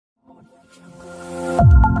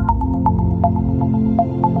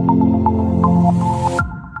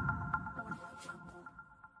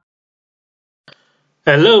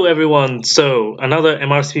Hello everyone, so another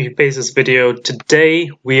MRCP PACES video. Today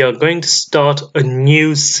we are going to start a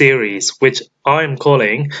new series which I am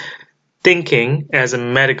calling Thinking as a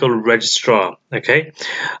Medical Registrar, okay?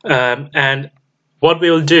 And what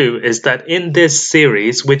we'll do is that in this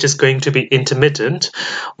series, which is going to be intermittent,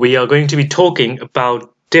 we are going to be talking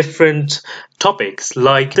about different topics.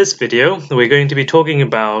 Like this video, we're going to be talking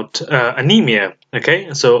about anemia,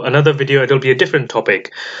 okay? So another video, it'll be a different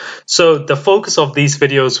topic. So the focus of these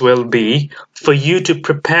videos will be for you to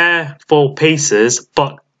prepare for PACES,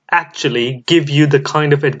 but actually give you the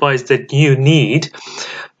kind of advice that you need,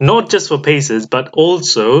 not just for PACES, but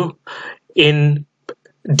also in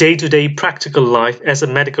day-to-day practical life as a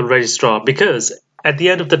medical registrar, because at the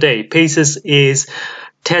end of the day, PACES is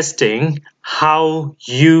testing how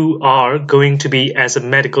you are going to be as a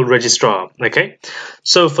medical registrar. Okay,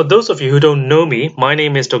 so for those of you who don't know me, my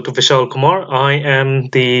name is Dr. Vishal Kumar. I am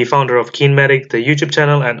the founder of Keen Medic, the YouTube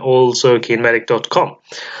channel, and also keenmedic.com.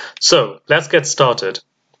 So let's get started.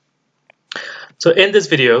 So in this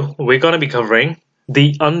video, we're going to be covering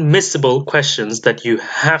the unmissable questions that you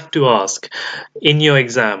have to ask in your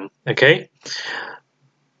exam. Okay,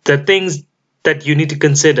 the things that you need to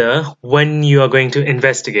consider when you are going to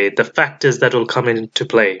investigate, the factors that will come into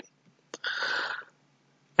play,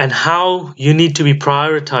 and how you need to be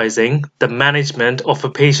prioritizing the management of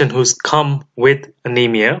a patient who's come with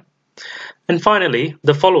anemia, and finally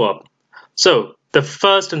the follow-up. So the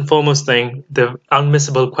first and foremost thing, the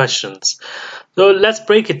unmissable questions. So let's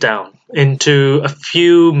break it down into a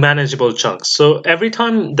few manageable chunks. So every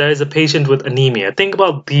time there is a patient with anemia, think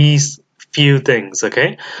about these few things,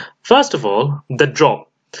 okay? First of all, the drop.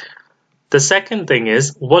 The second thing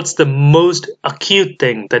is, what's the most acute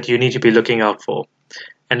thing that you need to be looking out for?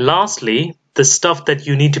 And lastly, the stuff that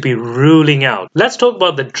you need to be ruling out. Let's talk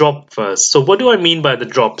about the drop first. So what do I mean by the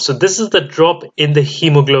drop? So this is the drop in the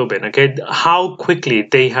hemoglobin, okay? How quickly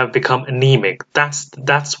they have become anemic.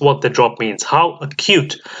 That's what the drop means. How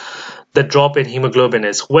acute the drop in hemoglobin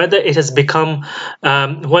is, whether it has become,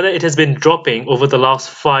 whether it has been dropping over the last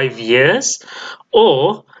 5 years,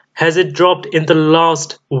 or has it dropped in the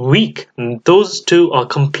last week? Those two are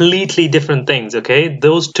completely different things, okay?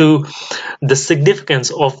 Those two, the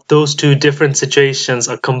significance of those two different situations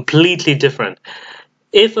are completely different.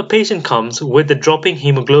 If a patient comes with a dropping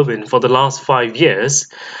hemoglobin for the last 5 years,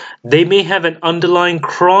 they may have an underlying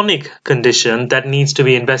chronic condition that needs to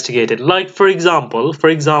be investigated, like for example,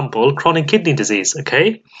 chronic kidney disease,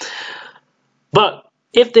 okay? But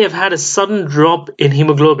if they have had a sudden drop in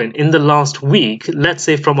hemoglobin in the last week, let's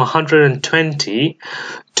say from 120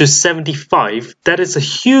 to 75, that is a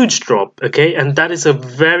huge drop, okay? And that is a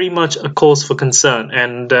very much a cause for concern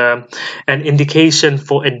and an indication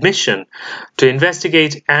for admission to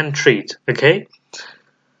investigate and treat, okay?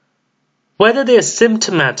 Whether they're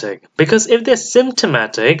symptomatic, because if they're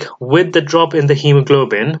symptomatic with the drop in the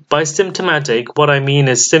hemoglobin, by symptomatic, what I mean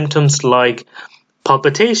is symptoms like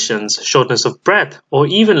palpitations, shortness of breath, or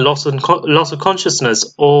even loss of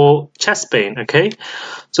consciousness or chest pain, okay?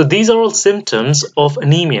 So these are all symptoms of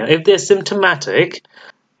anemia. If they're symptomatic,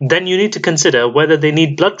 then you need to consider whether they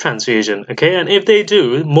need blood transfusion, okay? And if they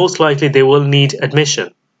do, most likely they will need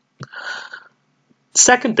admission.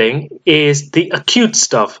 Second thing is the acute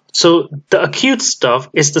stuff. So the acute stuff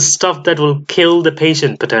is the stuff that will kill the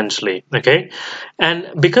patient potentially, okay? And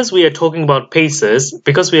because we are talking about PACES,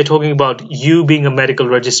 because we are talking about you being a medical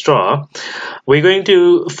registrar, we're going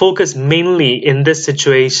to focus mainly in this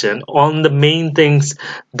situation on the main things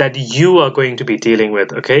that you are going to be dealing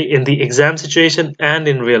with, okay? In the exam situation and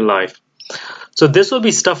in real life. So this will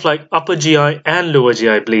be stuff like upper GI and lower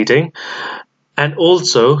GI bleeding, and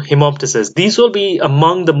also hemoptysis. These will be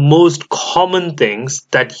among the most common things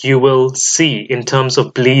that you will see in terms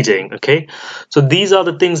of bleeding, okay? So these are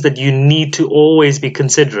the things that you need to always be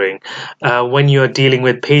considering when you are dealing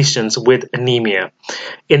with patients with anemia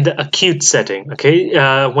in the acute setting,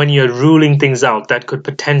 okay? When you're ruling things out that could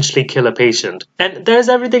potentially kill a patient. And there's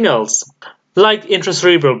everything else, like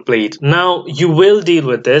intracerebral bleed. Now, you will deal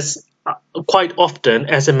with this quite often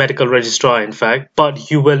as a medical registrar, in fact, but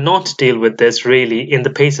you will not deal with this really in the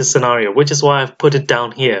PACES scenario, which is why I've put it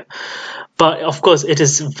down here. But of course, it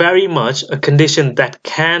is very much a condition that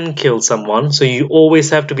can kill someone, so you always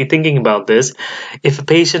have to be thinking about this. If a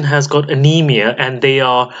patient has got anemia and they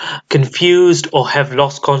are confused or have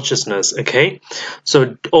lost consciousness, okay?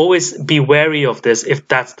 So always be wary of this if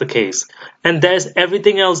that's the case. And there's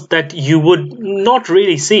everything else that you would not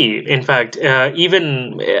really see. In fact,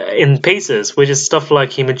 even in PACES, PACES, which is stuff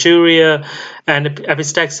like hematuria and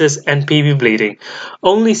epistaxis and PV bleeding.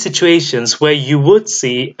 Only situations where you would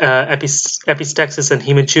see epistaxis and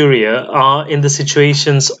hematuria are in the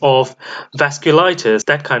situations of vasculitis,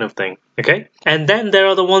 that kind of thing. Okay, and then there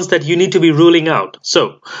are the ones that you need to be ruling out.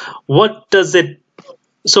 So what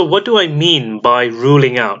do I mean by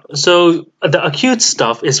ruling out? So the acute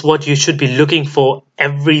stuff is what you should be looking for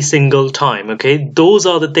every single time, okay? Those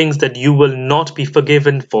are the things that you will not be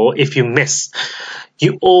forgiven for if you miss.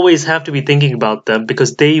 You always have to be thinking about them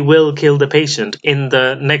because they will kill the patient in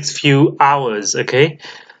the next few hours, okay?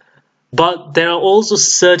 But there are also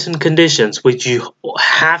certain conditions which you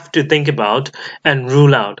have to think about and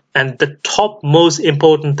rule out. And the top most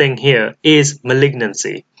important thing here is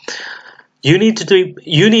malignancy. You need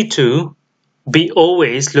to be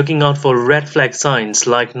always looking out for red flag signs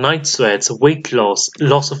like night sweats, weight loss,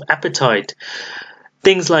 loss of appetite,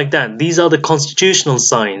 things like that. These are the constitutional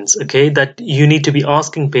signs, okay, that you need to be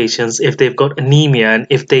asking patients if they've got anemia and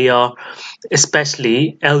if they are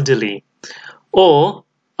especially elderly. Or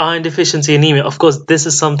iron deficiency anemia. Of course, this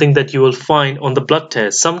is something that you will find on the blood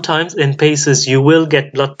test. Sometimes in PACES you will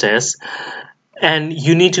get blood tests, and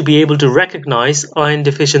you need to be able to recognize iron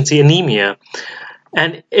deficiency anemia.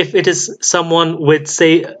 And if it is someone with,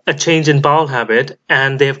 say, a change in bowel habit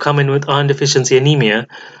and they have come in with iron deficiency anemia,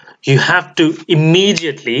 you have to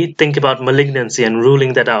immediately think about malignancy and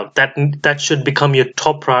ruling that out. That should become your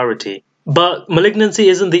top priority. But malignancy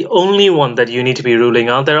isn't the only one that you need to be ruling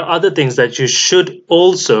out. There are other things that you should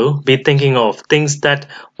also be thinking of, things that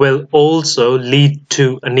will also lead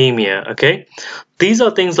to anemia, okay? These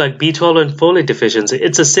are things like B12 and folate deficiency.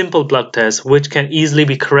 It's a simple blood test which can easily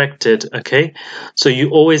be corrected, okay? So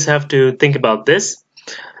you always have to think about this.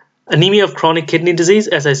 Anemia of chronic kidney disease,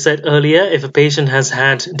 as I said earlier, if a patient has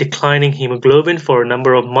had declining hemoglobin for a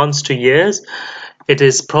number of months to years,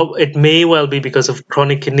 it may well be because of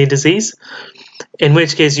chronic kidney disease, in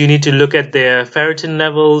which case you need to look at their ferritin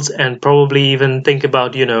levels and probably even think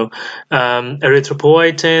about,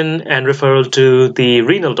 erythropoietin and referral to the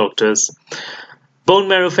renal doctors. Bone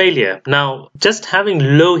marrow failure. Now, just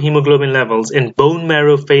having low hemoglobin levels in bone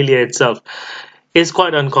marrow failure itself is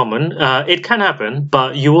quite uncommon. It can happen,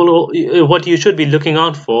 but what you should be looking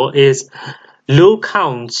out for is low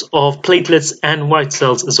counts of platelets and white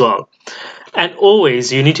cells as well. And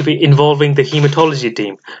always you need to be involving the hematology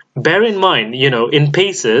team. Bear in mind, in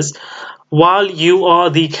PACES, while you are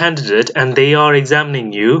the candidate and they are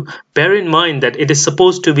examining you, bear in mind that it is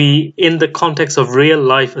supposed to be in the context of real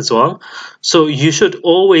life as well. So you should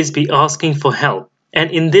always be asking for help.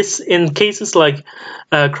 And in cases like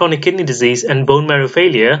chronic kidney disease and bone marrow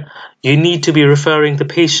failure, you need to be referring the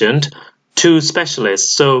patient to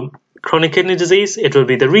specialists. So chronic kidney disease, it will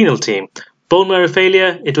be the renal team. Bone marrow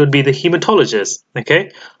failure, it would be the hematologist,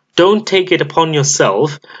 okay? Don't take it upon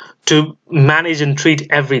yourself to manage and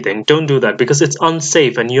treat everything. Don't do that because it's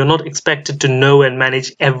unsafe and you're not expected to know and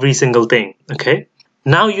manage every single thing, okay?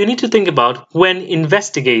 Now you need to think about when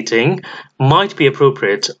investigating might be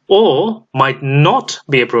appropriate or might not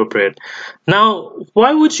be appropriate. Now,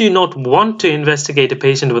 why would you not want to investigate a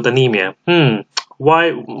patient with anemia?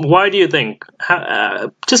 Why do you think?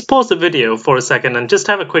 Just pause the video for a second and just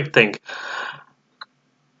have a quick think.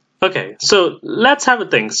 Okay, so let's have a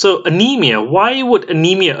think. So anemia, why would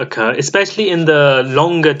anemia occur, especially in the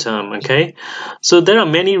longer term, okay? So there are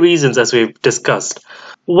many reasons as we've discussed.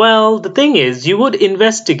 Well, the thing is, you would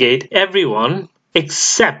investigate everyone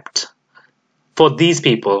except for these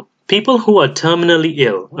people who are terminally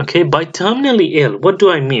ill, okay? By terminally ill, what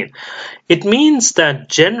do I mean? It means that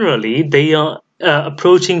generally they are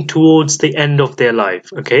approaching towards the end of their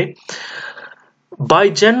life, okay? By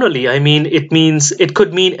generally, I mean it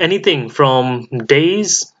could mean anything from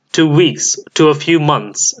days to weeks to a few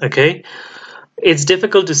months, okay? It's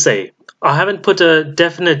difficult to say. I haven't put a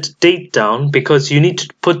definite date down because you need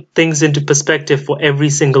to put things into perspective for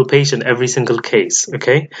every single patient, every single case,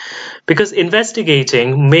 okay? Because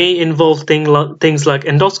investigating may involve things like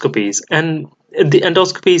endoscopies, and the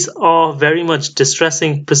endoscopies are very much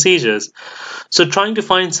distressing procedures. So trying to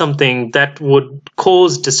find something that would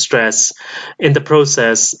cause distress in the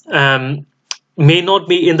process may not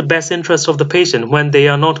be in the best interest of the patient when they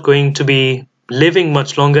are not going to be living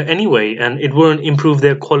much longer anyway, and it won't improve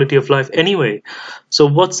their quality of life anyway. So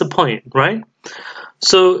what's the point, right?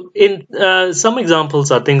 So in some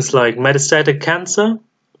examples are things like metastatic cancer,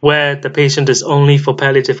 where the patient is only for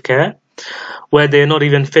palliative care, where they're not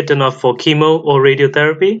even fit enough for chemo or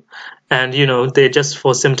radiotherapy, and they're just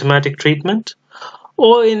for symptomatic treatment.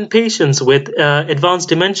 Or in patients with advanced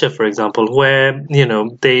dementia, for example, where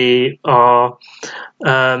they are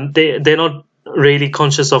they're not really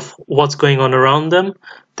conscious of what's going on around them.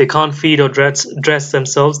 They can't feed or dress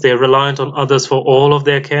themselves. They're reliant on others for all of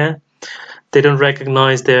their care. They don't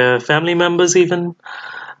recognize their family members even.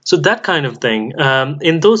 So that kind of thing.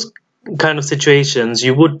 In those kind of situations,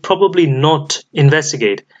 you would probably not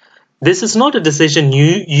investigate. This is not a decision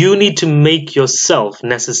you need to make yourself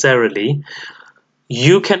necessarily.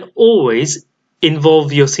 You can always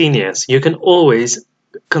involve your seniors. You can always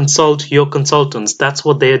consult your consultants. That's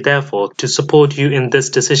what they're there for, to support you in this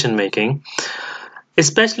decision making.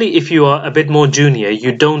 Especially if you are a bit more junior,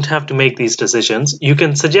 you don't have to make these decisions. You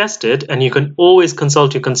can suggest it and you can always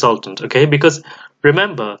consult your consultant, okay? Because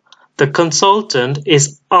remember, the consultant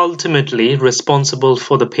is ultimately responsible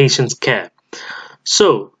for the patient's care.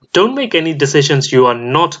 So don't make any decisions you are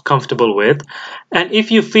not comfortable with. And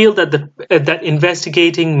if you feel that that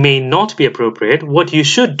investigating may not be appropriate, what you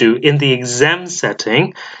should do in the exam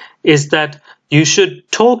setting is that you should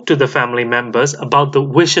talk to the family members about the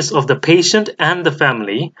wishes of the patient and the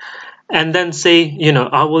family, and then say, you know,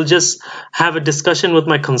 I will just have a discussion with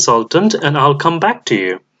my consultant and I'll come back to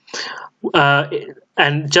you.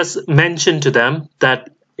 And just mention to them that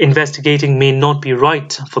investigating may not be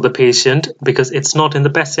right for the patient because it's not in the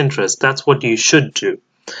best interest. That's what you should do.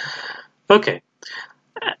 Okay.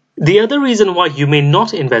 The other reason why you may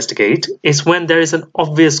not investigate is when there is an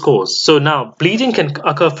obvious cause. So now, bleeding can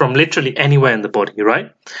occur from literally anywhere in the body,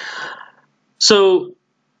 right? So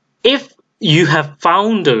if you have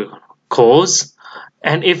found a cause,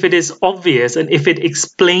 and if it is obvious, and if it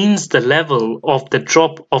explains the level of the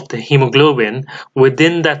drop of the hemoglobin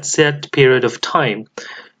within that set period of time,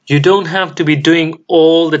 you don't have to be doing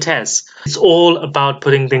all the tests. It's all about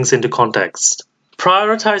putting things into context.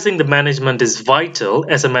 Prioritizing the management is vital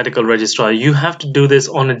as a medical registrar. You have to do this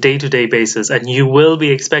on a day-to-day basis, and you will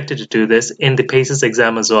be expected to do this in the PACES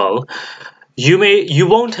exam as well. You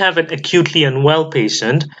won't have an acutely unwell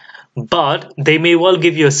patient, but they may well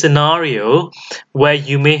give you a scenario where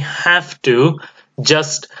you may have to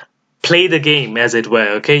just play the game, as it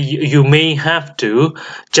were, okay? You may have to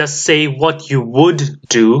just say what you would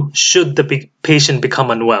do should the patient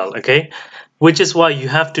become unwell, okay? Which is why you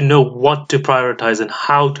have to know what to prioritize and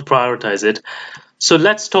how to prioritize it. So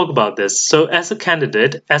let's talk about this. So as a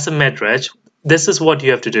candidate, as a MedReg, this is what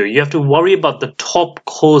you have to do. You have to worry about the top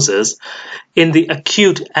causes in the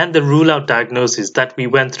acute and the rule-out diagnoses that we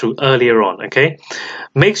went through earlier on, okay?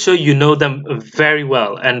 Make sure you know them very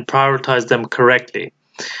well and prioritize them correctly.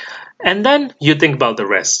 And then you think about the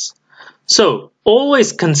rest. So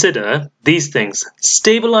always consider these things.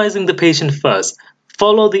 Stabilizing the patient first.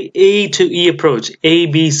 Follow the A to E approach, A,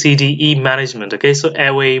 B, C, D, E management, okay? So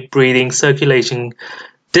airway, breathing, circulation,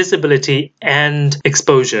 disability, and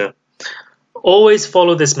exposure. Always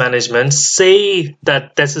follow this management. Say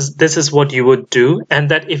that this is what you would do, and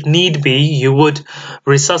that if need be, you would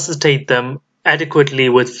resuscitate them adequately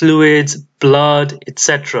with fluids, blood,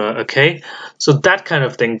 etc. Okay? So that kind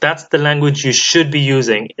of thing, that's the language you should be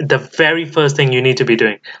using. The very first thing you need to be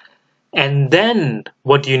doing. And then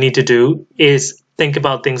what you need to do is think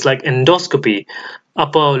about things like endoscopy,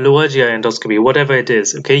 upper or lower GI endoscopy, whatever it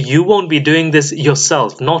is, okay? You won't be doing this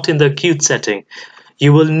yourself, not in the acute setting.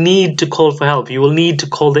 You will need to call for help. You will need to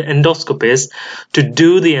call the endoscopist to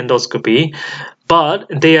do the endoscopy, but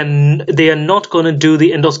they are not going to do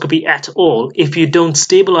the endoscopy at all if you don't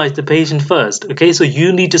stabilize the patient first, okay? So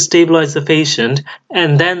you need to stabilize the patient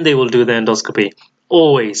and then they will do the endoscopy,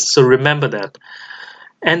 always. So remember that.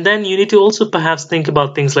 And then you need to also perhaps think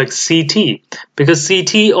about things like CT, because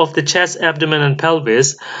CT of the chest, abdomen, and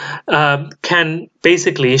pelvis can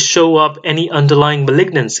basically show up any underlying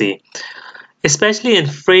malignancy, especially in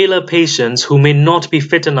frailer patients who may not be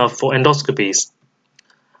fit enough for endoscopies.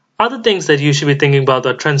 Other things that you should be thinking about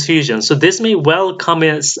are transfusions. So this may well come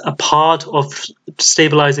as a part of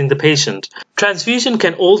stabilizing the patient. Transfusion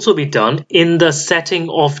can also be done in the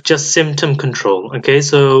setting of just symptom control. Okay,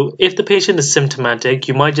 so if the patient is symptomatic,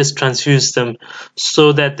 you might just transfuse them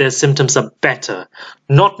so that their symptoms are better.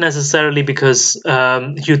 Not necessarily because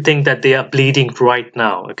you think that they are bleeding right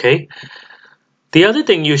now. Okay. The other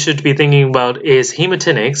thing you should be thinking about is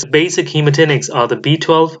hematinics. Basic hematinics are the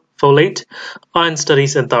B12, folate, iron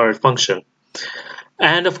studies, and thyroid function.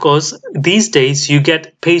 And of course, these days you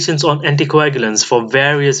get patients on anticoagulants for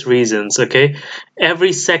various reasons, okay?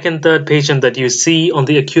 Every second, third patient that you see on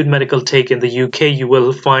the acute medical take in the UK, you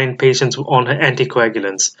will find patients on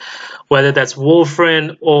anticoagulants, whether that's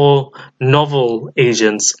warfarin or novel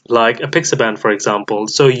agents like apixaban, for example.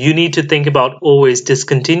 So you need to think about always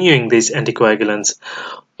discontinuing these anticoagulants.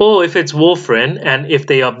 Or if it's warfarin and if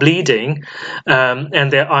they are bleeding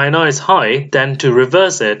and their INR is high, then to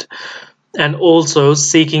reverse it. and also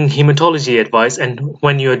seeking hematology advice and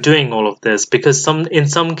when you're doing all of this, because in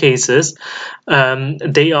some cases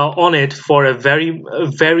they are on it for a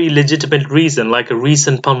very legitimate reason, like a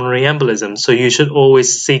recent pulmonary embolism, so you should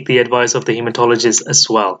always seek the advice of the hematologist as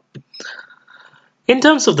well. In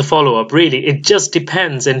terms of the follow-up, really, it just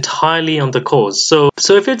depends entirely on the cause. So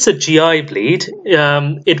if it's a GI bleed,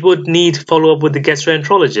 it would need follow-up with the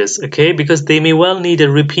gastroenterologist, okay, because they may well need a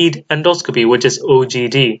repeat endoscopy, which is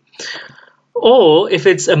OGD. Or if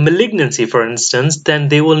it's a malignancy, for instance, then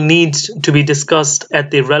they will need to be discussed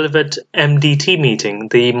at the relevant MDT meeting,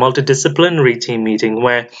 the multidisciplinary team meeting,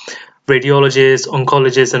 where radiologists,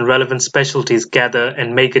 oncologists, and relevant specialties gather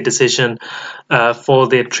and make a decision for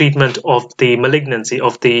the treatment of the malignancy,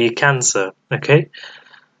 of the cancer, okay?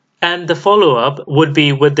 And the follow-up would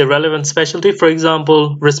be with the relevant specialty, for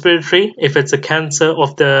example, respiratory, if it's a cancer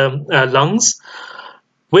of the lungs,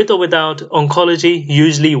 with or without oncology,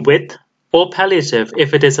 usually with, or palliative,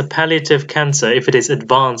 if it is a palliative cancer, if it is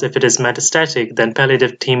advanced, if it is metastatic, then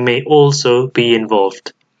palliative team may also be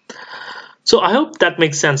involved. So I hope that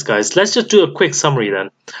makes sense, guys. Let's just do a quick summary then.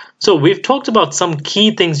 So we've talked about some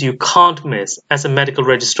key things you can't miss as a medical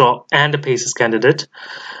registrar and a PACES candidate,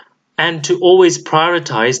 and to always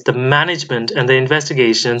prioritize the management and the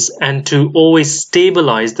investigations, and to always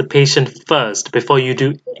stabilize the patient first before you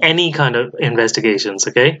do any kind of investigations,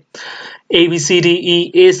 okay?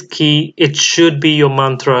 ABCDE is key. It should be your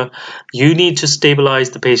mantra. You need to stabilize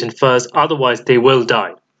the patient first, otherwise they will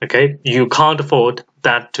die, okay? You can't afford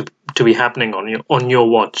that to be happening on your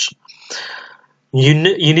watch. You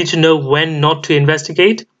need to know when not to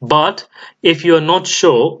investigate, but if you're not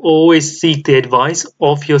sure, always seek the advice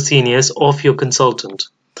of your seniors, of your consultant,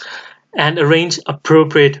 and arrange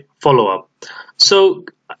appropriate follow-up. So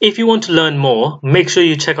if you want to learn more, make sure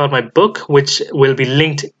you check out my book, which will be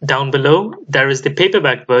linked down below. There is the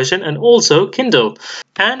paperback version and also Kindle.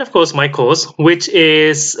 And of course my course, which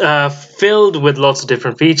is filled with lots of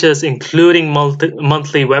different features, including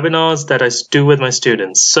monthly webinars that I do with my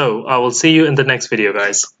students. So I will see you in the next video,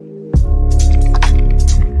 guys.